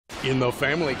In the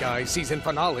Family Guy season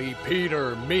finale,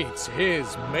 Peter meets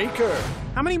his maker.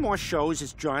 How many more shows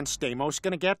is John Stamos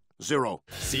gonna get? 0.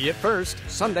 See it first,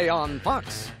 Sunday on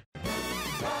Fox.